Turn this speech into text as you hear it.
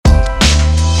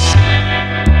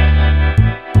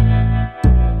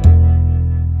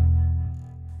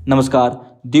नमस्कार,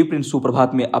 दी प्रिंट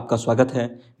सुप्रभात में आपका स्वागत है।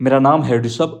 मेरा नाम है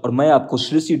ऋषभ और मैं आपको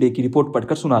श्रेष्ठी डे की रिपोर्ट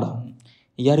पढ़कर सुना रहा हूँ।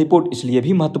 यह रिपोर्ट इसलिए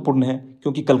भी महत्वपूर्ण है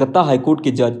क्योंकि कलकत्ता हाईकोर्ट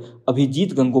के जज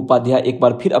अभिजीत गंगोपाध्याय एक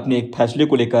बार फिर अपने एक फैसले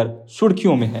को लेकर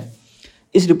सुर्खियों में है।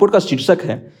 इस रिपोर्ट का शीर्षक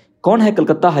है, कौन है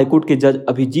कलकत्ता हाईकोर्ट के जज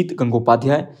अभिजीत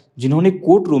गंगोपाध्याय जिन्होंने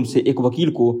कोर्ट रूम से एक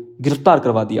वकील को गिरफ्तार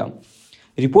करवा दिया।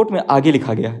 रिपोर्ट में आगे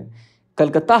लिखा गया है,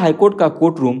 कलकत्ता हाईकोर्ट का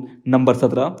कोर्ट रूम नंबर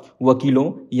 17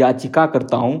 वकीलों,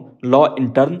 याचिकाकर्ताओं, लॉ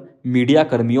इंटर्न, मीडिया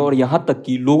कर्मियों और यहाँ तक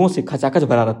कि लोगों से खचाखच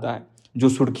भरा रहता है। जो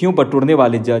सुर्खियों बटोरने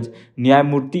वाले जज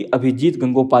न्यायमूर्ति अभिजीत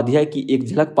गंगोपाध्याय की एक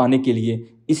झलक पाने के लिए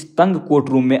इस तंग कोर्ट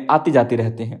रूम में आते जाते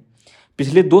रहते हैं।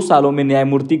 पिछले 2 सालों में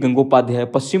न्यायमूर्ति गंगोपाध्याय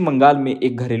पश्चिम बंगाल में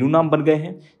एक घरेलू नाम बन गए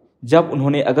हैं। जब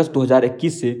उन्होंने अगस्त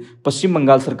 2021 से पश्चिम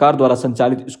बंगाल सरकार द्वारा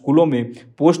संचालित स्कूलों में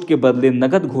पोस्ट के बदले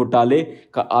नकद घोटाले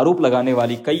का आरोप लगाने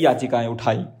वाली कई याचिकाएं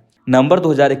उठाई। नवंबर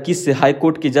 2021 से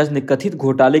हाईकोर्ट के जज ने कथित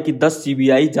घोटाले की 10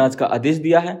 सीबीआई जांच का आदेश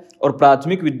दिया है और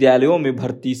प्राथमिक विद्यालयों में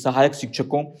भर्ती सहायक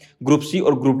शिक्षकों ग्रुप सी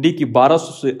और ग्रुप डी की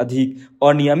 1200 से अधिक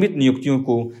अनियमित नियुक्तियों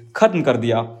को खत्म कर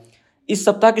दिया। इस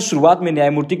सप्ताह की शुरुआत में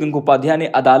न्यायमूर्ति गंगोपाध्याय ने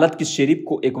अदालत की शेरिफ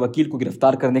को एक वकील को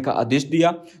गिरफ्तार करने का आदेश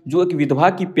दिया जो एक विधवा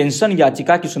की पेंशन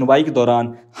याचिका की सुनवाई के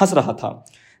दौरान हंस रहा था।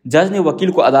 जज ने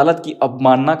वकील को अदालत की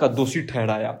अवमानना का दोषी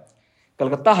ठहराया।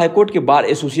 कलकत्ता हाईकोर्ट के बार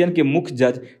एसोसिएशन के मुख्य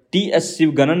जज टी.एस.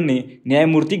 शिवगणन ने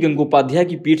न्यायमूर्ति गंगोपाध्याय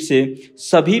की पीठ से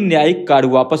सभी न्यायिक कार्य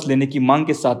वापस लेने की मांग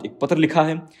के साथ एक पत्र लिखा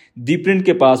है। दी प्रिंट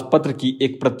के पास पत्र की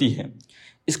एक प्रति है।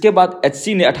 इसके बाद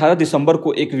एचसी ने 18 दिसंबर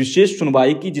को एक विशेष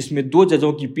सुनवाई की जिसमें 2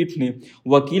 जजों की पीठ ने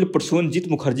वकील प्रसूनजीत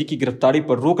मुखर्जी की गिरफ्तारी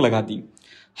पर रोक लगा दी।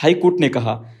 हाईकोर्ट ने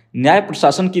कहा, न्याय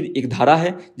प्रशासन की एक धारा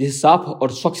है जिसे साफ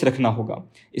और स्वच्छ रखना होगा,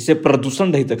 इसे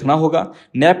प्रदूषण रहित रखना होगा।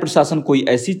 न्याय प्रशासन कोई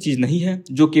ऐसी चीज नहीं है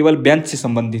जो केवल बेंच से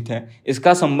संबंधित है,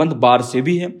 इसका संबंध बार से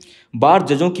भी है। बार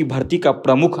जजों की भर्ती का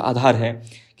प्रमुख आधार है।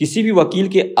 किसी भी वकील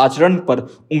के आचरण पर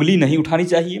उंगली नहीं उठानी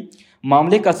चाहिए।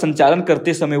 मामले का संचालन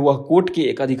करते समय वह कोर्ट के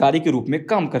एक अधिकारी के रूप में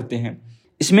काम करते हैं।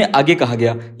 इसमें आगे कहा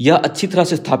गया, यह अच्छी तरह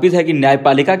से स्थापित है कि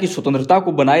न्यायपालिका की स्वतंत्रता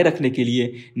को बनाए रखने के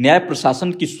लिए न्याय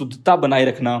प्रशासन की शुद्धता बनाए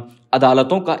रखना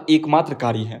अदालतों का एकमात्र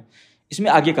कार्य है। इसमें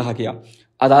आगे कहा गया,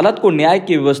 अदालत को न्याय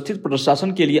के व्यवस्थित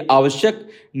प्रशासन के लिए आवश्यक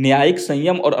न्यायिक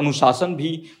संयम और अनुशासन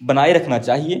भी बनाए रखना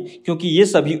चाहिए क्योंकि ये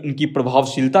सभी उनकी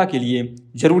प्रभावशीलता के लिए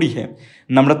जरूरी है।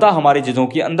 नम्रता हमारे जजों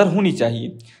के अंदर होनी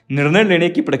चाहिए। निर्णय लेने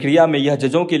की प्रक्रिया में यह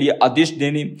जजों के लिए आदेश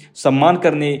देने, सम्मान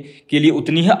करने के लिए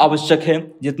उतनी ही आवश्यक है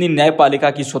जितनी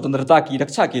न्यायपालिका की स्वतंत्रता की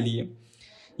रक्षा के लिए।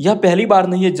 यह पहली बार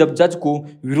नहीं है जब जज को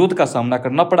विरोध का सामना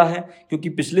करना पड़ा है क्योंकि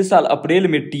पिछले साल अप्रैल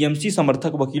में टीएमसी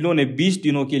समर्थक वकीलों ने 20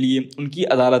 दिनों के लिए उनकी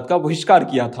अदालत का बहिष्कार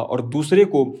किया था और दूसरे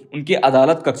को उनके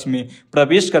अदालत कक्ष में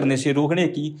प्रवेश करने से रोकने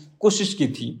की कोशिश की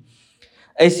थी।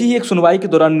 ऐसी ही एक सुनवाई के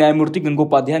दौरान न्यायमूर्ति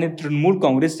गंगोपाध्याय ने तृणमूल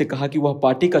कांग्रेस से कहा कि वह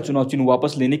पार्टी का चुनाव चिन्ह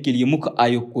वापस लेने के लिए मुख्य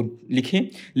आयोग को लिखे,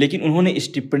 लेकिन उन्होंने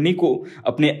इस टिप्पणी को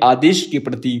अपने आदेश के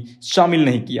प्रति शामिल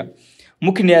नहीं किया।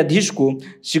 मुख्य न्यायाधीश को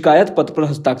शिकायत पत्र पर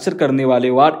हस्ताक्षर करने वाले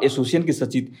वार एसोसिएशन के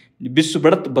सचिव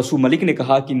विश्वव्रत बसु मलिक ने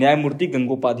कहा कि न्यायमूर्ति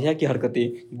गंगोपाध्याय की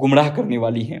हरकतें गुमराह करने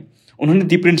वाली हैं। उन्होंने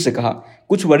दी प्रिंट से कहा,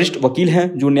 कुछ वरिष्ठ वकील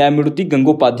हैं जो न्यायमूर्ति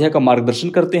गंगोपाध्याय का मार्गदर्शन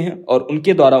करते हैं और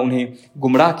उनके द्वारा उन्हें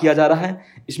गुमराह किया जा रहा है।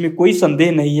 इसमें कोई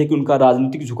संदेह नहीं है कि उनका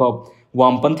राजनीतिक झुकाव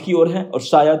वामपंथ की ओर है और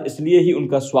शायद इसलिए ही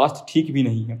उनका स्वास्थ्य ठीक भी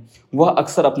नहीं है। वह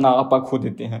अक्सर अपना आपा खो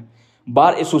देते हैं।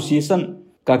 बार एसोसिएशन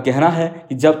का कहना है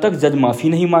कि जब तक जज माफी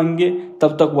नहीं मांगेंगे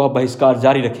तब तक वह बहिष्कार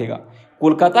जारी रखेगा।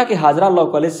 कोलकाता के हाजरा लॉ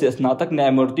कॉलेज से स्नातक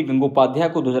न्यायमूर्ति गंगोपाध्याय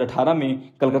को 2018 में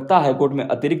कलकत्ता हाईकोर्ट में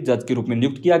अतिरिक्त जज के रूप में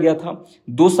नियुक्त किया गया था।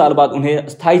 2 साल बाद उन्हें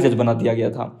स्थायी जज बना दिया गया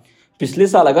था। पिछले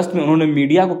साल अगस्त में उन्होंने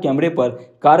मीडिया को कैमरे पर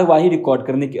कार्यवाही रिकॉर्ड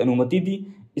करने की अनुमति दी।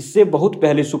 इससे बहुत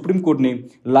पहले सुप्रीम कोर्ट ने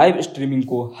लाइव स्ट्रीमिंग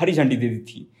को हरी झंडी दे दी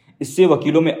थी। इससे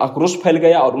वकीलों में आक्रोश फैल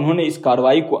गया और उन्होंने इस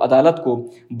कार्रवाई को अदालत को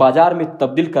बाजार में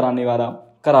तब्दील कराने वाला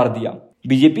करार दिया।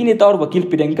 बीजेपी नेता और वकील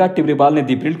प्रियंका टिब्रेवाल ने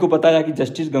दी प्रिंट को बताया कि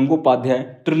जस्टिस गंगोपाध्याय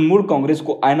तृणमूल कांग्रेस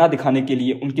को आईना दिखाने के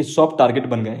लिए उनके सॉफ्ट टारगेट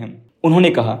बन गए हैं। उन्होंने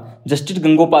कहा, जस्टिस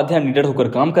गंगोपाध्याय निडर होकर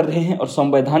काम कर रहे हैं और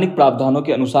संवैधानिक प्रावधानों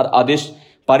के अनुसार आदेश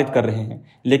पारित कर रहे हैं,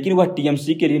 लेकिन वह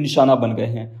टीएमसी के लिए निशाना बन गए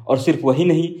हैं। और सिर्फ वही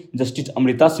नहीं, जस्टिस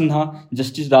अमृता सिन्हा,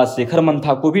 जस्टिस राजशेखर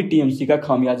मंथा को भी टीएमसी का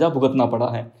खामियाजा भुगतना पड़ा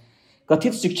है।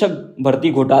 कथित शिक्षक भर्ती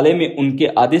घोटाले में उनके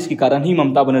आदेश के कारण ही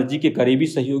ममता बनर्जी के करीबी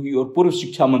सहयोगी और पूर्व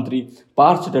शिक्षा मंत्री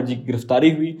पार्थ चटर्जी की गिरफ्तारी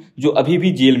हुई, जो अभी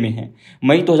भी जेल में हैं।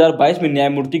 मई 2022 में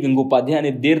न्यायमूर्ति गंगोपाध्याय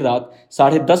ने देर रात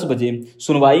 10:30 बजे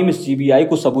सुनवाई में सीबीआई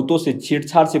को सबूतों से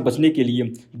छेड़छाड़ से बचने के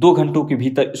लिए 2 घंटों के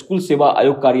भीतर स्कूल सेवा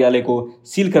आयोग कार्यालय को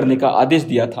सील करने का आदेश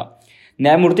दिया था।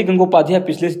 न्यायमूर्ति गंगोपाध्याय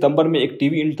पिछले सितंबर में एक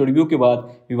टीवी इंटरव्यू के बाद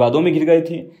विवादों में घिर गए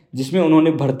थे, जिसमें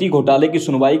उन्होंने भर्ती घोटाले की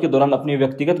सुनवाई के दौरान अपने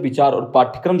व्यक्तिगत विचार और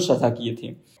पाठ्यक्रम साझा किए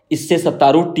थे। इससे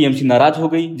सत्तारूढ़ टीएमसी नाराज हो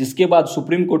गई, जिसके बाद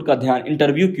सुप्रीम कोर्ट का ध्यान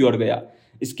इंटरव्यू की ओर गया।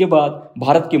 इसके बाद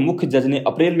भारत के मुख्य जज ने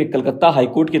अप्रैल में कलकत्ता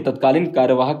हाईकोर्ट के तत्कालीन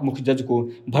कार्यवाहक मुख्य जज को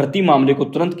भर्ती मामले को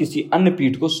तुरंत किसी अन्य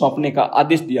पीठ को सौंपने का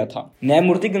आदेश दिया था।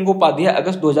 न्यायमूर्ति गंगोपाध्याय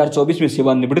अगस्त 2024 में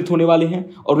सेवानिवृत्त होने वाले हैं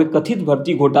और वे कथित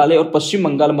भर्ती घोटाले और पश्चिम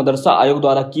बंगाल मदरसा आयोग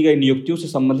द्वारा की गई नियुक्तियों से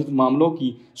संबंधित मामलों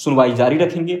की सुनवाई जारी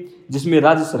रखेंगे, जिसमें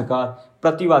राज्य सरकार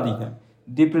प्रतिवादी है।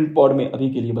 दी प्रिंट पॉड में अभी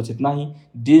के लिए बस इतना ही।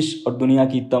 देश और दुनिया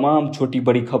की तमाम छोटी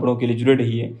बड़ी खबरों के लिए जुड़े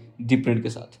रहिए दी प्रिंट के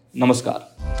साथ। नमस्कार।